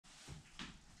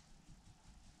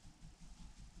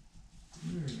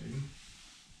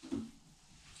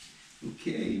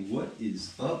Okay, what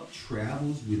is up,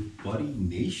 Travels with Buddy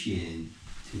Nation?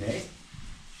 Today,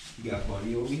 we got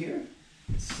Buddy over here.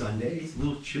 It's Sunday. It's a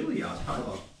little chilly out. It's probably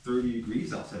about 30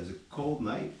 degrees outside. It's a cold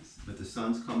night, but the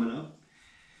sun's coming up.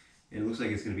 And it looks like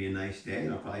it's going to be a nice day.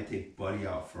 And I'll probably take Buddy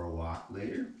out for a walk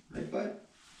later. Right, Bud?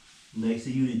 Nice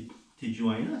of you to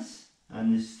join us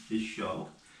on this show.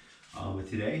 But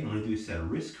today, I'm going to do a set of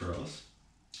wrist curls.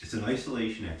 It's an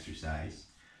isolation exercise.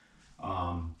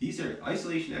 These are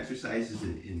isolation exercises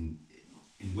in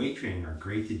weight training are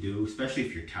great to do, especially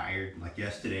if you're tired. Like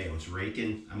yesterday, I was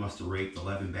raking. I must have raked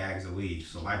 11 bags of leaves,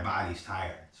 so my body's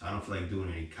tired. So I don't feel like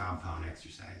doing any compound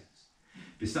exercises.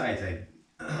 Besides,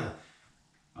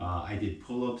 I did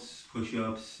pull-ups,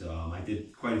 push-ups. I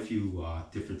did quite a few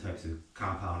different types of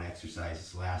compound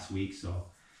exercises last week. So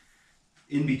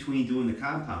in between doing the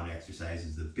compound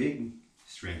exercises, the big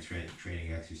strength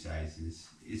training exercises,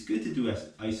 it's good to do as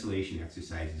isolation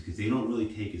exercises because they don't really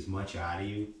take as much out of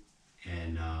you,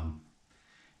 and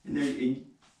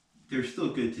they're still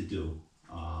good to do.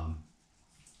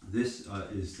 This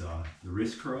is the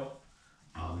wrist curl.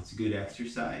 It's a good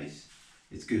exercise.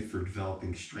 It's good for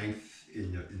developing strength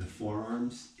in the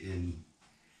forearms, and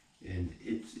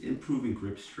it's improving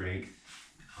grip strength,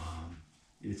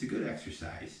 and it's a good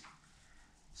exercise.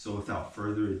 So without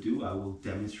further ado, I will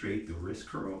demonstrate the wrist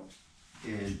curl.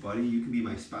 And Buddy, you can be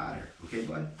my spotter. Okay,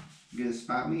 Bud? You gonna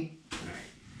spot me? All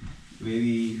right.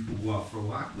 Maybe we'll walk for a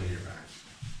walk later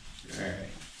on. All right.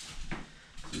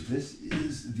 So this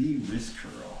is the wrist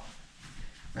curl.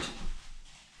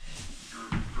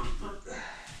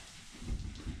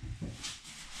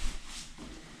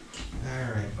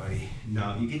 All right, Buddy.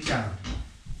 Now you get down.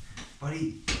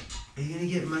 Buddy, are you gonna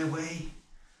get in my way?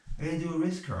 I'm gonna do a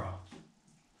wrist curl.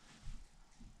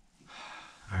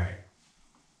 All right.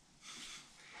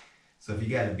 So if you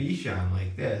got a Bichon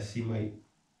like this, you might,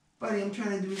 Buddy, I'm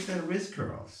trying to do a set of wrist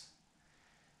curls,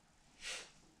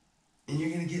 and you're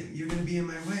gonna be in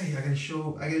my way. I gotta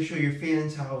show your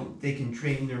fans how they can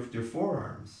train their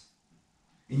forearms,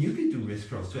 and you can do wrist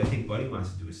curls too. I think Buddy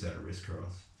wants to do a set of wrist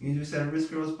curls. You can do a set of wrist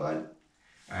curls, Bud?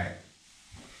 All right.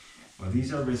 Well,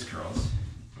 these are wrist curls.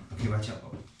 Okay, watch out,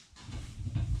 Bud.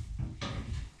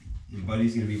 And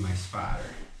Buddy's gonna be my spotter.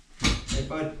 Hey,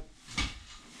 Bud.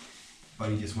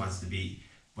 Buddy just wants to be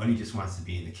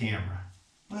in the camera.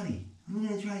 Buddy, I'm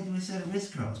gonna try to do a set of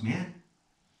wrist curls, man.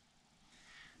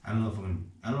 I don't know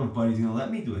if Buddy's gonna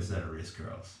let me do a set of wrist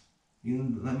curls. You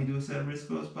gonna let me do a set of wrist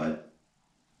curls, Bud?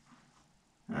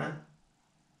 Huh?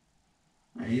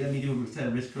 Alright, you let me do a set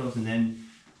of wrist curls, and then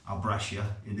I'll brush you,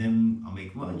 and then I'll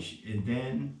make lunch, and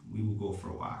then we will go for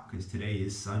a walk, because today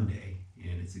is Sunday,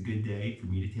 and it's a good day for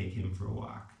me to take him for a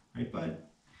walk. Right, Bud?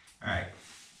 Alright,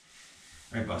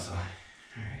 Busso.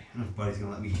 Alright, I don't know if Buddy's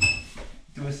gonna let me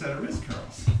do a set of wrist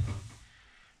curls.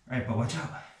 Alright, but watch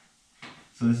out.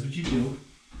 So this is what you do.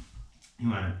 You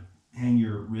wanna hang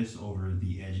your wrists over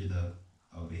the edge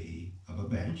of a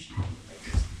bench. Like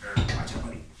this. Watch out,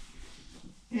 buddy.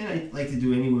 And I like to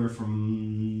do anywhere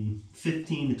from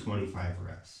 15 to 25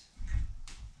 reps.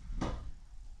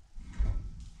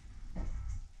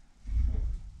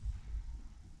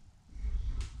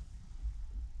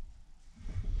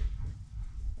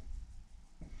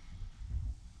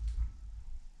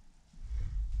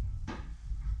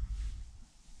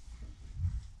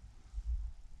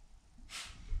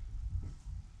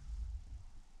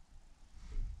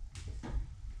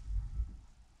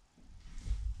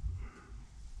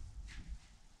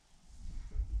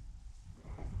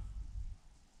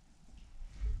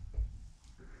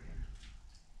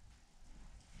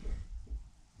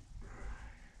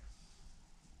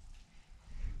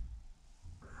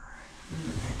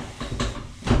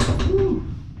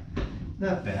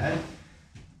 Not bad.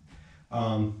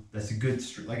 That's a good,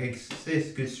 like I say, it's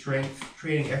a good strength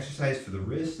training exercise for the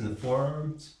wrists and the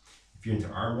forearms. If you're into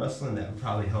arm wrestling, that would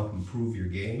probably help improve your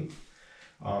game.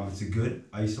 It's a good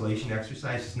isolation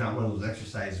exercise. It's not one of those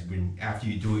exercises when after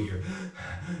you do it, you're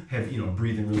heavy,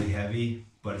 breathing really heavy.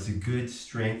 But it's a good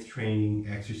strength training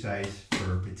exercise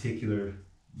for a particular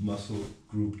muscle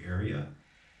group area.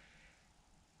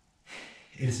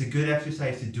 And it's a good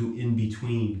exercise to do in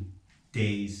between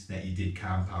days that you did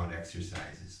compound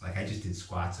exercises. Like I just did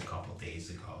squats a couple days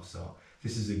ago, so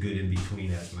this is a good in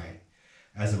between as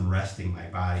I'm resting my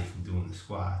body from doing the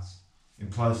squats, and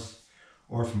plus,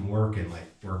 or from working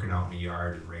out in the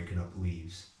yard and raking up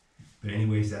leaves. But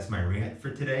anyways, that's my rant for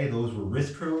today. Those were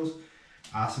wrist curls.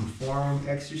 Awesome forearm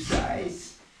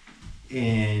exercise,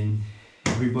 and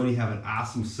everybody have an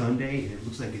awesome Sunday. And it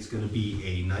looks like it's going to be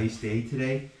a nice day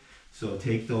today, so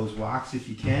take those walks if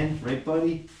you can, right,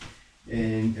 Buddy?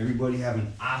 And everybody have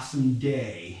an awesome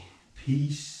day.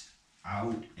 Peace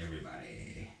Out,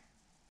 everybody.